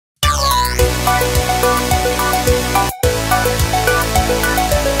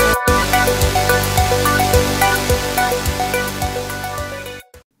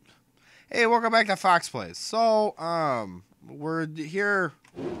Hey, welcome back to Foxx Plays. So, we're here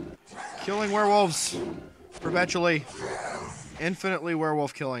killing werewolves perpetually. Infinitely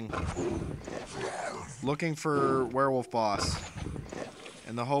werewolf killing. Looking for werewolf boss.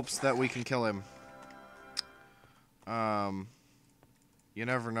 In the hopes that we can kill him. You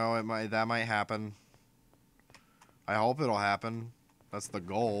never know, that might happen. I hope it'll happen. That's the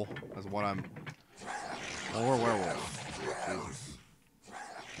goal. That's what I'm... More werewolves. Jesus.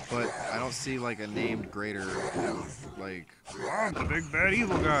 But I don't see, like, a named greater, like, oh, the big bad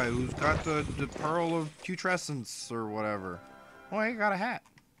evil guy who's got the pearl of putrescence or whatever. Oh, I got a hat.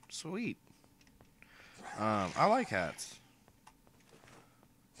 Sweet. I like hats.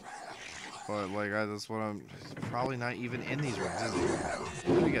 But, like, that's what I'm... He's probably not even in these rooms, is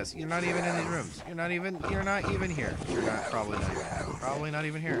he? Let me guess. You're not even in these rooms. You're not even here. You're not, probably not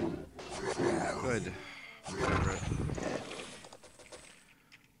even here. Good. Favorite.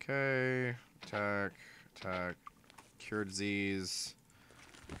 Okay. Attack. Cure disease.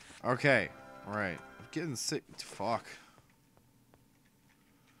 Okay. Alright. I'm getting sick. Fuck.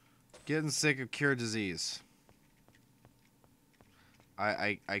 Getting sick of cure disease.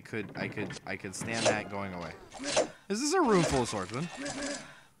 I could stand that going away. Is this a room full of swordsmen?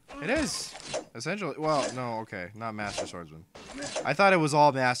 It is. Essentially. Well, no, okay. Not master swordsman. I thought it was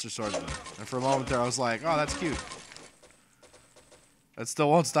all master swordsmen. And for a moment there I was like, oh, that's cute. That still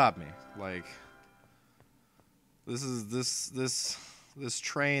won't stop me. Like, this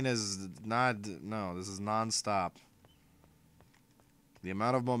train is not, no, this is non-stop. The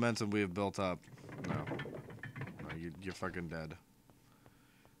amount of momentum we have built up, no, you're fucking dead.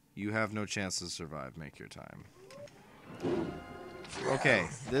 You have no chance to survive. Make your time. Okay,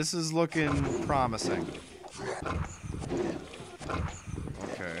 this is looking promising.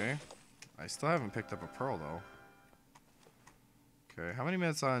 Okay, I still haven't picked up a pearl though. Okay, how many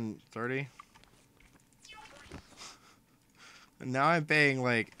minutes on 30? And now I'm paying,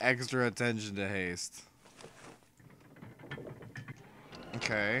 like, extra attention to haste.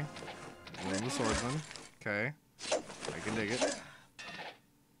 Okay. Room of swordsman. Okay. I can dig it.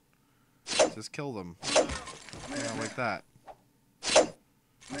 Just kill them. Yeah, like that. I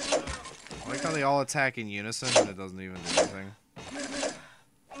like how they all attack in unison and it doesn't even do anything.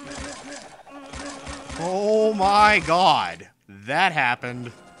 Oh my god! That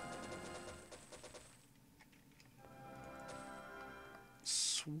happened.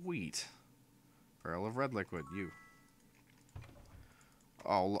 Sweet. Barrel of red liquid, you.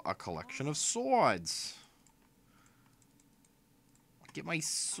 Oh, a collection of swords. I'll get my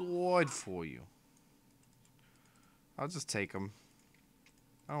sword for you. I'll just take them.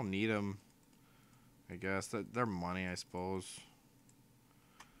 I don't need them. I guess they're money, I suppose.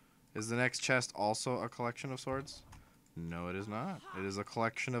 Is the next chest also a collection of swords? No, it is not. It is a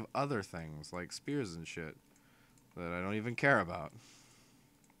collection of other things, like spears and shit, that I don't even care about.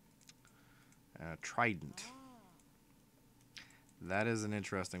 And a trident. That is an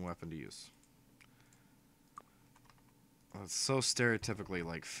interesting weapon to use. It's so stereotypically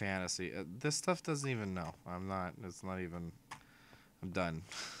like fantasy. This stuff doesn't even know. It's not even... I'm done.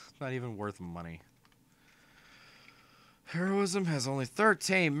 It's not even worth money. Heroism has only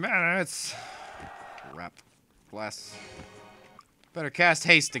 13 minutes. Rep. Bless. Better cast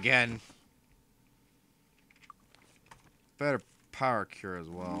haste again. Better power cure as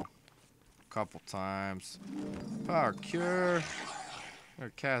well. Couple times. Power cure.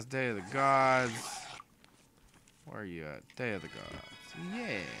 Better cast Day of the Gods. Where are you at? Day of the Gods.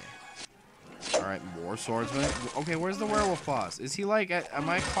 Yeah. Alright, more swordsmen. Okay, where's the werewolf boss? Is he like, am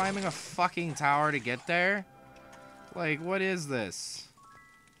I climbing a fucking tower to get there? Like, what is this?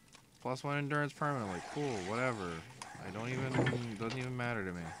 +1 endurance permanently. Cool, whatever. Doesn't even matter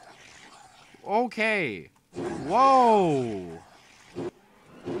to me. Okay. Whoa.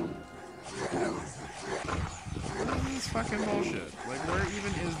 What is this fucking bullshit? Like, where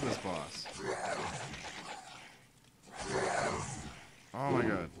even is this boss? Oh my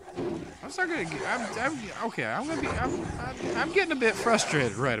god. I'm getting a bit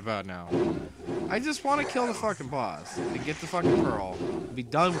frustrated right about now. I just want to kill the fucking boss and get the fucking pearl and be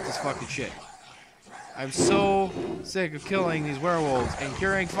done with this fucking shit. I'm so sick of killing these werewolves and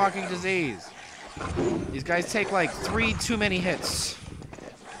curing fucking disease. These guys take like 3 too many hits.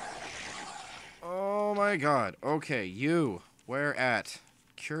 Oh my god. Okay, you. Where at?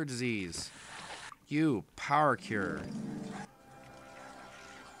 Cure disease. You. Power cure.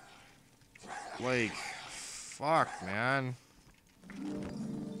 Like, fuck, man.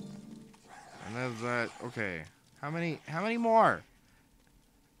 And then that, okay. How many more?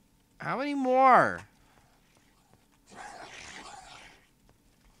 How many more?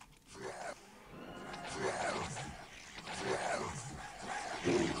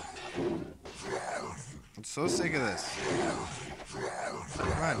 so sick of this.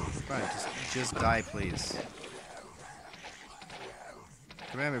 Come on, just die, please.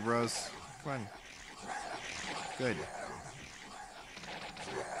 Come at me, bros. Come on. Good.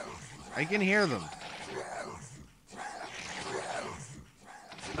 I can hear them.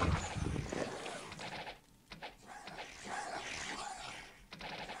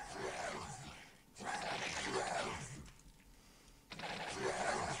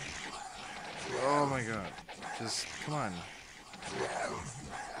 Oh my god. Just, come on.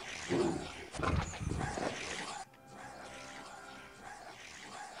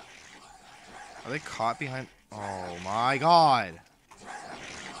 Are they caught behind? Oh my god.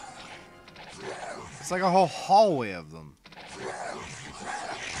 It's like a whole hallway of them.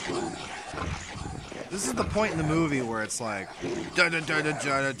 This is the point in the movie where it's like, yeah,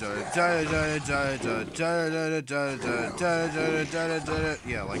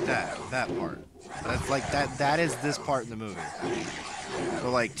 like that part. That's like that is this part in the movie.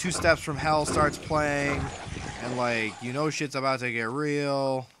 Where like Two Steps from Hell starts playing, and like you know shit's about to get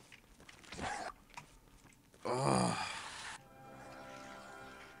real. Ugh.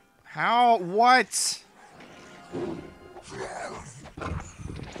 How? What?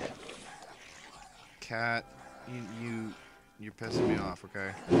 Cat, you're pissing me off,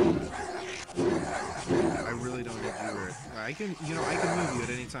 okay? I really don't need you. I can move you at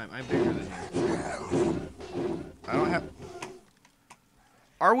any time. I'm bigger than you. I don't have.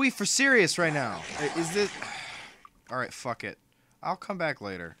 Are we for serious right now? Is this? All right, fuck it. I'll come back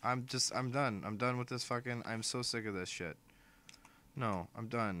later. I'm done. I'm done with this fucking. I'm so sick of this shit. No, I'm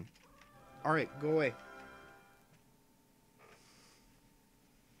done. All right, go away.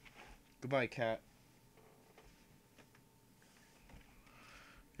 Goodbye, cat.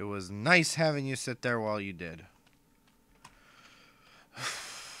 It was nice having you sit there while you did.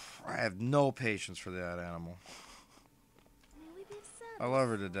 I have no patience for that animal. I love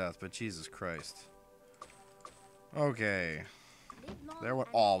her to death, but Jesus Christ. Okay. There went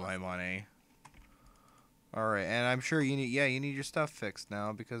all my money. Alright, and I'm sure you need your stuff fixed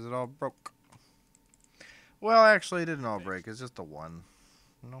now because it all broke. Well, actually, it didn't all break. It's just the one.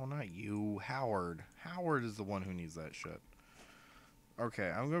 No, not you. Howard. Howard is the one who needs that shit. Okay,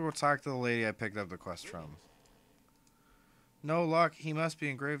 I'm gonna go talk to the lady I picked up the quest from. No luck. He must be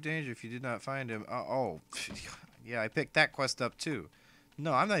in grave danger if you did not find him. Oh. Yeah, I picked that quest up too.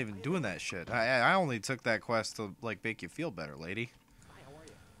 No, I'm not even doing that shit. I only took that quest to, like, make you feel better, lady. Hi, how are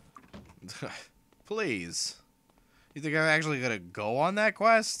you? Please. You think I'm actually gonna go on that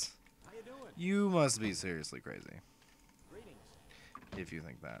quest? How you doing? You must be seriously crazy. Greetings. If you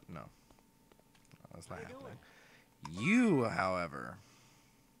think that. No. That's not happening. You, however,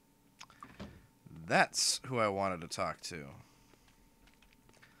 that's who I wanted to talk to.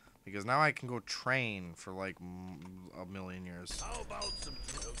 Because now I can go train for like a million years. How about some...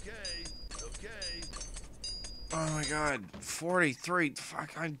 Okay. Oh my god, 43.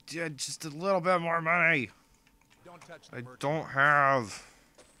 Fuck, I did just a little bit more money. Don't touch the I merchant. don't have.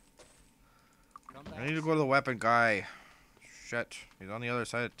 Come back. I need to go to the weapon guy. Shit, he's on the other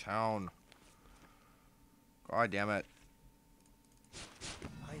side of town. God damn it.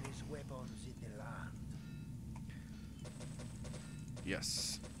 Finest weapons in the land.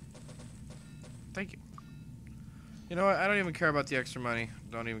 Yes. Thank you. You know what? I don't even care about the extra money.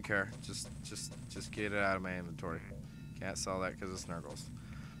 Don't even care. Just get it out of my inventory. Can't sell that because of snurgles.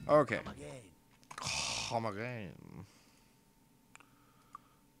 Okay. Come again. Come again.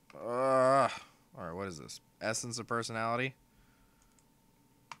 Alright, what is this? Essence of personality?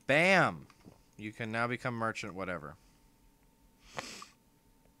 Bam! You can now become merchant, whatever.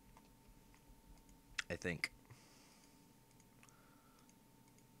 I think.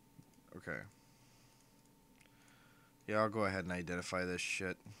 Okay. Yeah, I'll go ahead and identify this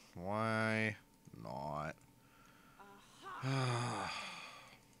shit. Why not?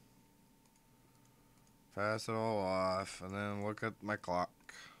 Pass it all off, and then look at my clock.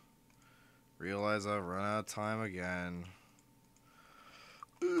 Realize I've run out of time again.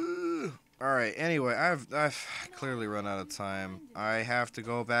 Alright, anyway, I've clearly run out of time. I have to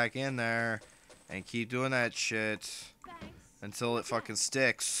go back in there and keep doing that shit until it fucking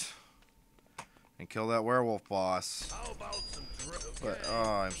sticks. And kill that werewolf boss. How about some... But, oh,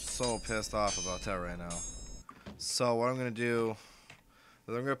 I'm so pissed off about that right now. So, what I'm gonna do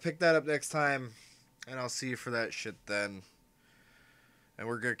is I'm gonna pick that up next time, and I'll see you for that shit then. And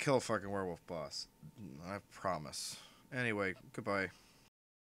we're gonna kill a fucking werewolf boss. I promise. Anyway, goodbye.